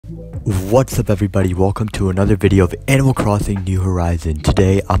What's up everybody, welcome to another video of Animal Crossing New Horizon.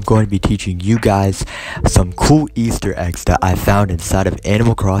 Today I'm going to be teaching you guys some cool Easter eggs that I found inside of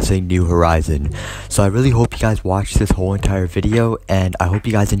Animal Crossing New Horizon. So I really hope you guys watch this whole entire video and I hope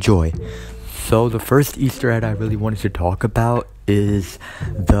you guys enjoy. So the first Easter egg I really wanted to talk about is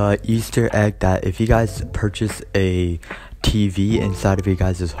the Easter egg that if you guys purchase a TV inside of your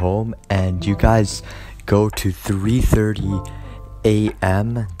guys' home and you guys go to 3:30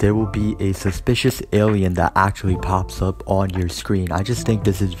 a.m. there will be a suspicious alien that actually pops up on your screen. I just think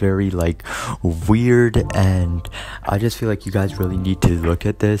this is very weird, and I just feel like you guys really need to look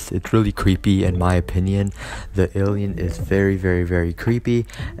at this. It's really creepy in my opinion. The alien is very creepy,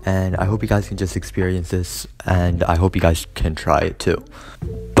 and I hope you guys can just experience this, and I hope you guys can try it too.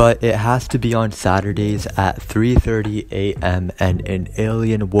 But it has to be on Saturdays at 3:30 a.m. and an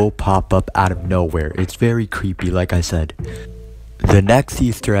alien will pop up out of nowhere. It's very creepy, like I said. The next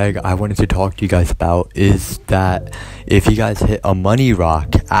Easter egg I wanted to talk to you guys about is that if you guys hit a money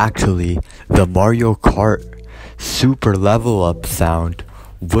rock, actually the Mario Kart super level up sound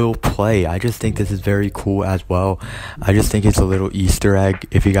will play. I just think this is very cool as well. I just think it's a little Easter egg.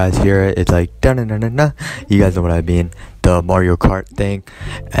 If you guys hear it, it's like da na na na na. You guys know what I mean, the Mario Kart thing,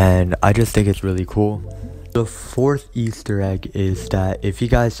 and I just think it's really cool. The fourth Easter egg is that if you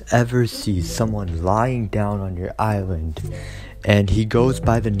guys ever see someone lying down on your island and he goes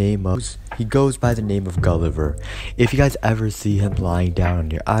by the name of Gulliver. If you guys ever see him lying down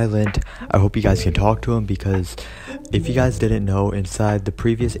on your island, I hope you guys can talk to him, because if you guys didn't know, inside the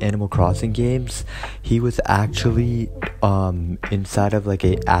previous Animal Crossing games, he was actually inside of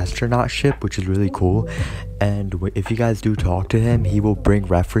a astronaut ship, which is really cool. And if you guys do talk to him, he will bring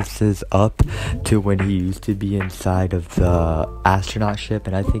references up to when he used to be inside of the astronaut ship.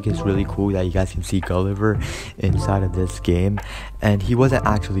 And I think it's really cool that you guys can see Gulliver inside of this game. And he wasn't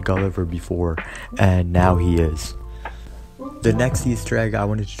actually Gulliver before, and now he is. The next Easter egg I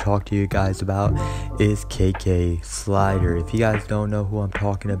wanted to talk to you guys about is KK Slider. If you guys don't know who I'm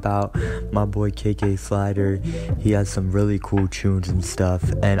talking about, my boy KK Slider, he has some really cool tunes and stuff,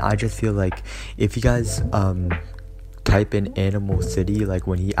 and I just feel like if you guys type in Animal City,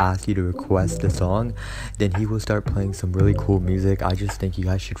 when he asks you to request a song, then he will start playing some really cool music. I just think you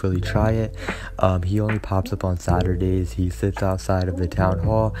guys should really try it. He only pops up on Saturdays. He sits outside of the town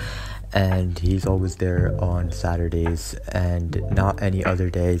hall, and he's always there on Saturdays and not any other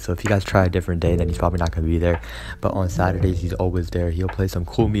day. So if you guys try a different day, then he's probably not going to be there, but on Saturdays he's always there. He'll play some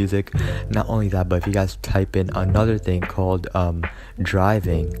cool music. Not only that, but if you guys type in another thing called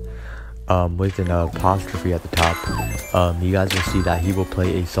driving with an apostrophe at the top, you guys will see that he will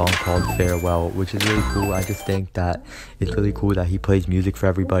play a song called Farewell, which is really cool. I just think that it's really cool that he plays music for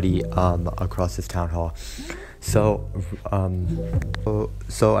everybody across this town hall. So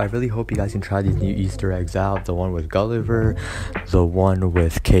I really hope you guys can try these new Easter eggs out. The one with Gulliver, the one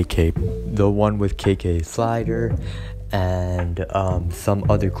with KK Slider, and some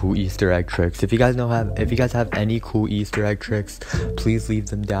other cool Easter egg tricks. If you guys have any cool Easter egg tricks, please leave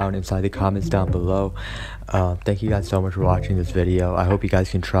them down inside the comments down below. Thank you guys so much for watching this video. I hope you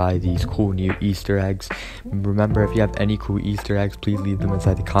guys can try these cool new Easter eggs. Remember, if you have any cool Easter eggs, please leave them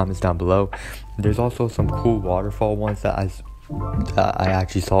inside the comments down below. There's also some cool waterfall ones that I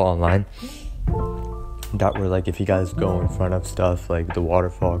actually saw online, that were if you guys go in front of stuff, the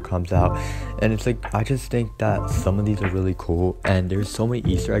waterfall comes out, and it's I just think that some of these are really cool, and there's so many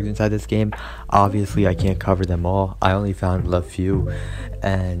Easter eggs inside this game. Obviously I can't cover them all. I only found a few,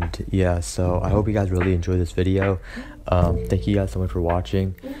 and yeah, so I hope you guys really enjoy this video. Thank you guys so much for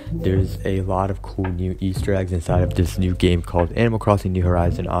watching. There's a lot of cool new Easter eggs inside of this new game called Animal Crossing New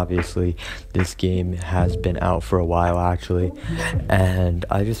Horizon. Obviously this game has been out for a while actually, and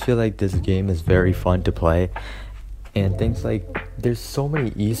I just feel like this game is very fun to play. And things there's so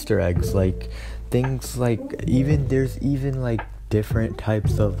many Easter eggs, there's even different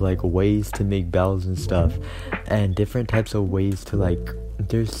types of ways to make bells and stuff, and different types of ways to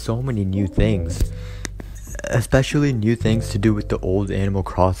there's so many new things, especially new things to do with the old Animal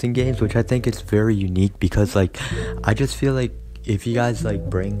Crossing games, which I think is very unique, because I just feel if you guys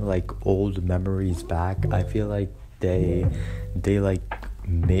bring old memories back, I feel they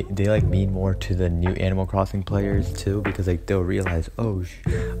mean more to the new Animal Crossing players too, because they'll realize, oh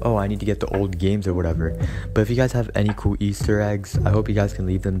I need to get the old games or whatever. But if you guys have any cool Easter eggs, I hope you guys can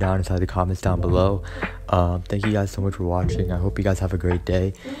leave them down inside the comments down below. Thank you guys so much for watching. I hope you guys have a great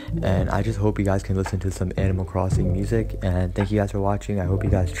day, and I just hope you guys can listen to some Animal Crossing music. And thank you guys for watching. I hope you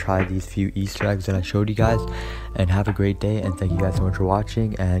guys try these few Easter eggs that I showed you guys, and have a great day. And thank you guys so much for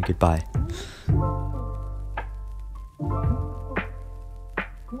watching, and goodbye.